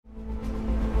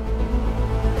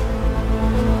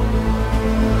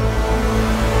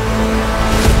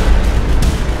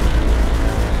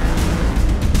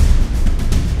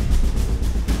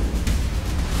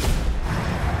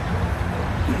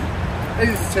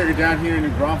Caretaker down here in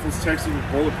Braunfels, Texas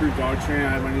with Bulletproof Dog Training. I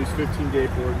have my new 15-day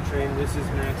board and train. This is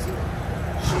Maxi.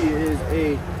 She is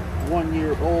a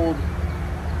 1-year-old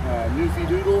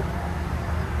Newfoundland.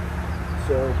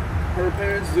 So her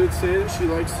parents did say that she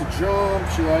likes to jump.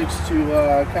 She likes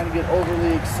to kind of get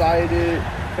overly excited.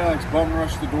 Kind of likes bum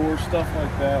rush the door, stuff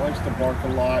like that. Likes to bark a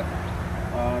lot.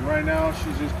 Right now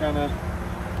she's just kind of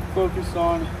focused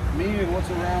on me and what's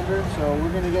around her. So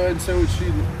we're gonna go ahead and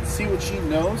see what she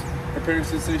knows. Her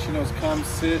parents did say she knows come,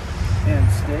 sit,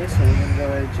 and stay. So we're gonna go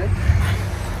ahead and check.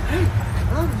 Hey,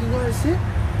 do you know how to sit?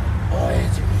 Oh,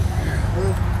 it's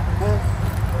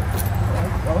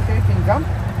okay. Can you come?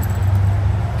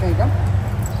 Can you come?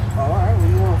 All right. Well,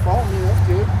 you want to follow me? That's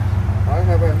good. All right.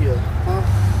 How about here? Huh?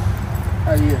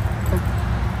 How do you?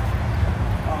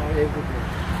 Oh, yeah, good.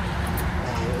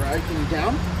 All right. Can you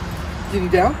down? Can you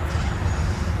down?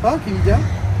 Huh? Can you down?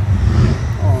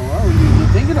 All right. Well,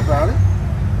 you're thinking about it.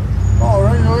 All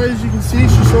right. As you can see,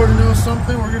 she sort of knows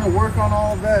something. We're going to work on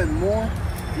all of that and more.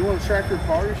 If you want to track her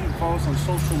progress, you can follow us on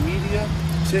social media,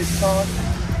 TikTok,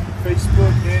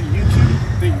 Facebook, and YouTube.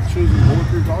 Thank you for choosing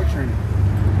Bulletproof Dog Training.